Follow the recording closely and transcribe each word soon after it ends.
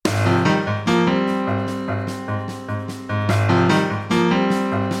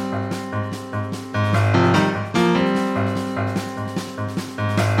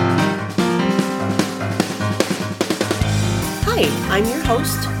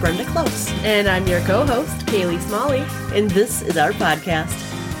host, Brenda Close. And I'm your co-host, Kaili Smalley. And this is our podcast,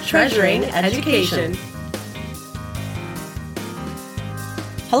 Treasuring Education.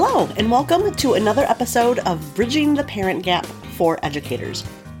 Hello, and welcome to another episode of Bridging the Parent Gap for Educators.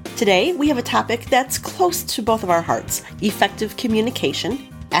 Today, we have a topic that's close to both of our hearts: effective communication,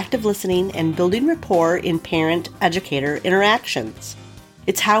 active listening, and building rapport in parent-educator interactions.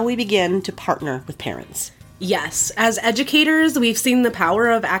 It's how we begin to partner with parents. Yes, as educators, we've seen the power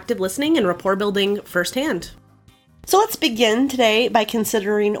of active listening and rapport building firsthand. So let's begin today by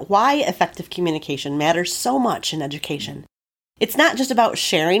considering why effective communication matters so much in education. It's not just about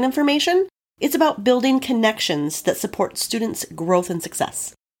sharing information, it's about building connections that support students' growth and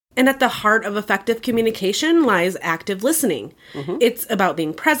success. And at the heart of effective communication lies active listening. It's about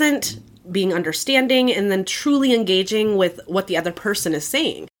being present, being understanding, and then truly engaging with what the other person is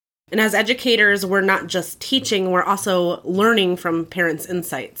saying. And as educators, we're not just teaching, we're also learning from parents'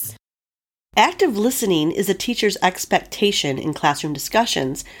 insights. Active listening is a teacher's expectation in classroom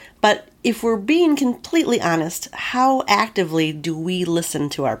discussions, but if we're being completely honest, how actively do we listen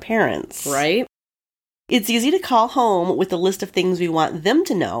to our parents? Right? It's easy to call home with a list of things we want them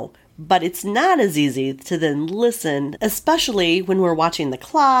to know, but it's not as easy to then listen, especially when we're watching the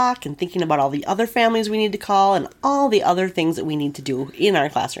clock and thinking about all the other families we need to call and all the other things that we need to do in our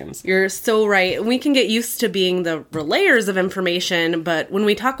classrooms. You're so right. We can get used to being the relayers of information, but when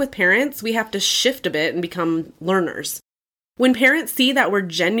we talk with parents, we have to shift a bit and become learners. When parents see that we're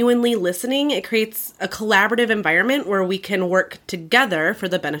genuinely listening, it creates a collaborative environment where we can work together for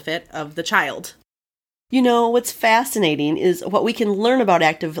the benefit of the child. You know, what's fascinating is what we can learn about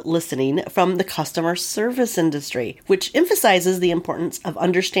active listening from the customer service industry, which emphasizes the importance of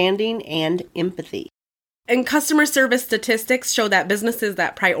understanding and empathy. And customer service statistics show that businesses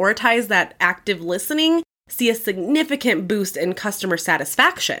that prioritize that active listening see a significant boost in customer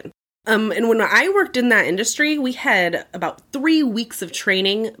satisfaction. And when I worked in that industry, we had about 3 weeks of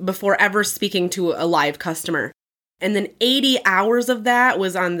training before ever speaking to a live customer. And then 80 hours of that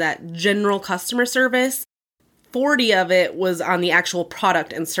was on that general customer service. 40 of it was on the actual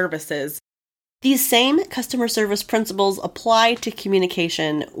product and services. These same customer service principles apply to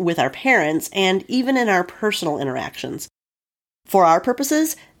communication with our parents and even in our personal interactions. For our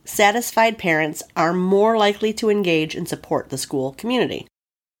purposes, satisfied parents are more likely to engage and support the school community.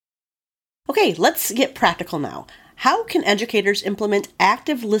 Okay, let's get practical now. How can educators implement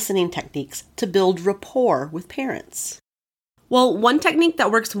active listening techniques to build rapport with parents? Well, one technique that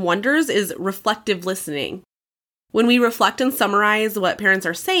works wonders is reflective listening. When we reflect and summarize what parents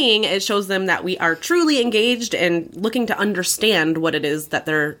are saying, it shows them that we are truly engaged and looking to understand what it is that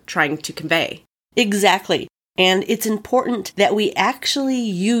they're trying to convey. Exactly. And it's important that we actually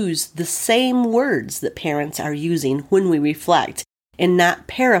use the same words that parents are using when we reflect and not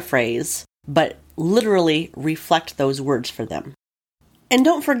paraphrase, but literally reflect those words for them. And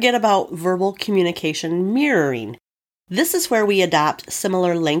don't forget about verbal communication mirroring. This is where we adopt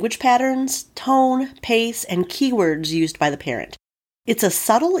similar language patterns, tone, pace, and keywords used by the parent. It's a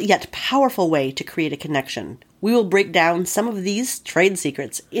subtle yet powerful way to create a connection. We will break down some of these trade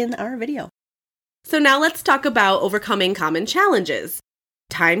secrets in our video. So now let's talk about overcoming common challenges.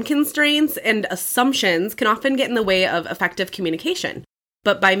 Time constraints and assumptions can often get in the way of effective communication.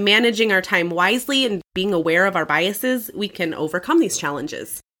 But by managing our time wisely and being aware of our biases, we can overcome these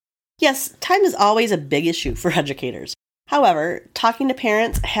challenges. Yes, time is always a big issue for educators. However, talking to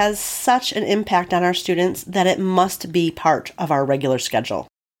parents has such an impact on our students that it must be part of our regular schedule.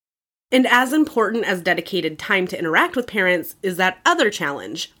 And as important as dedicated time to interact with parents is that other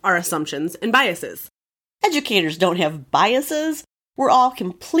challenge, our assumptions and biases. Educators don't have biases. We're all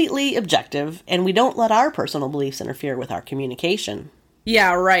completely objective, and we don't let our personal beliefs interfere with our communication.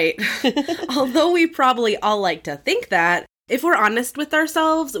 Yeah, right. Although we probably all like to think that, if we're honest with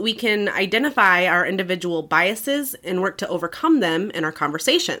ourselves, we can identify our individual biases and work to overcome them in our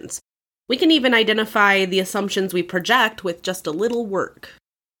conversations. We can even identify the assumptions we project with just a little work.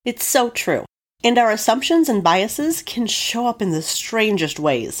 It's so true. And our assumptions and biases can show up in the strangest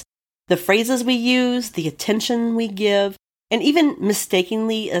ways. The phrases we use, the attention we give, and even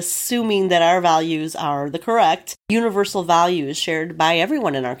mistakenly assuming that our values are the correct, universal values shared by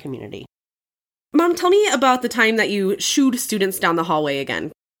everyone in our community. Mom, tell me about the time that you shooed students down the hallway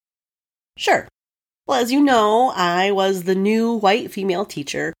again. Sure. Well, as you know, I was the new white female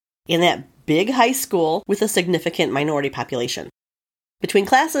teacher in that big high school with a significant minority population. Between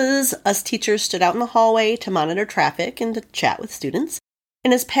classes, us teachers stood out in the hallway to monitor traffic and to chat with students.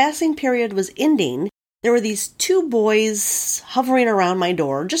 And as passing period was ending, there were these two boys hovering around my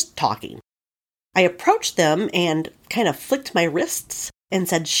door, just talking. I approached them and kind of flicked my wrists and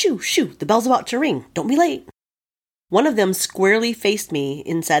said, "Shoo, shoo, the bell's about to ring. Don't be late." One of them squarely faced me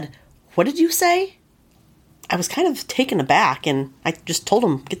and said, "What did you say?" I was kind of taken aback, and I just told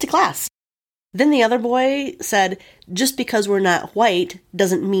him, "Get to class." Then the other boy said, "Just because we're not white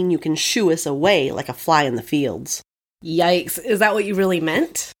doesn't mean you can shoo us away like a fly in the fields." Yikes. Is that what you really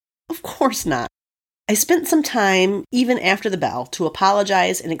meant? Of course not. I spent some time, even after the bell, to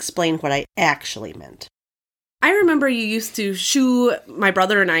apologize and explain what I actually meant. I remember you used to shoo my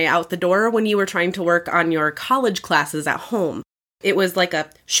brother and I out the door when you were trying to work on your college classes at home. It was like a,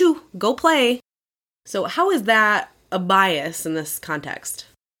 "Shoo, go play." So how is that a bias in this context?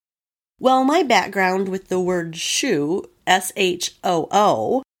 Well, my background with the word shoo,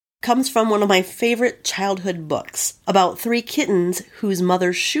 S-H-O-O, comes from one of my favorite childhood books about 3 kittens whose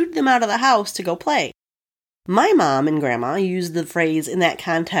mother shooed them out of the house to go play. My mom and grandma used the phrase in that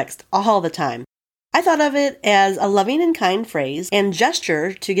context all the time. I thought of it as a loving and kind phrase and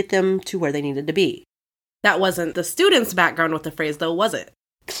gesture to get them to where they needed to be. That wasn't the student's background with the phrase, though, was it?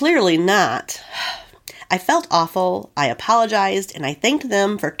 Clearly not. I felt awful, I apologized, and I thanked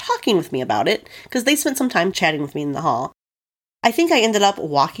them for talking with me about it, because they spent some time chatting with me in the hall. I think I ended up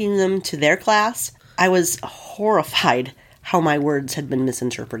walking them to their class. I was horrified how my words had been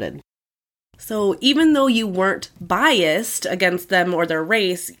misinterpreted. So even though you weren't biased against them or their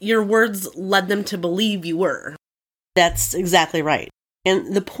race, your words led them to believe you were. That's exactly right.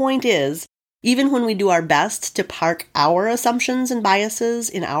 And the point is, even when we do our best to park our assumptions and biases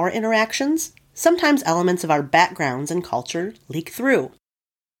in our interactions, sometimes elements of our backgrounds and culture leak through.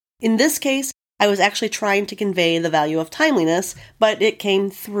 In this case, I was actually trying to convey the value of timeliness, but it came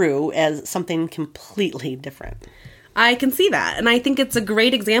through as something completely different. I can see that, and I think it's a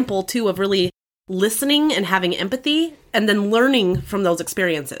great example, too, of really listening and having empathy, and then learning from those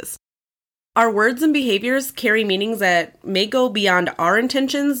experiences. Our words and behaviors carry meanings that may go beyond our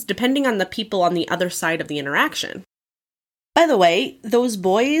intentions, depending on the people on the other side of the interaction. By the way, those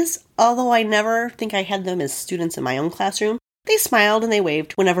boys, although I never think I had them as students in my own classroom, they smiled and they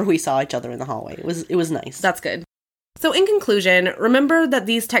waved whenever we saw each other in the hallway. It was nice. That's good. So in conclusion, remember that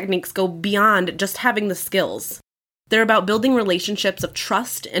these techniques go beyond just having the skills. They're about building relationships of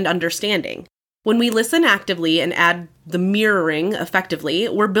trust and understanding. When we listen actively and add the mirroring effectively,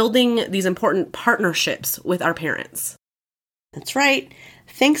 we're building these important partnerships with our parents. That's right.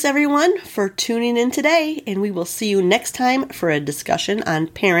 Thanks, everyone, for tuning in today, and we will see you next time for a discussion on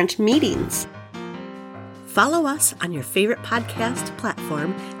parent meetings. Follow us on your favorite podcast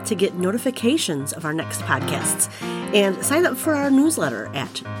platform to get notifications of our next podcasts, and sign up for our newsletter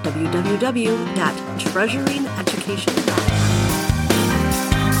at www.treasuringeducation.com.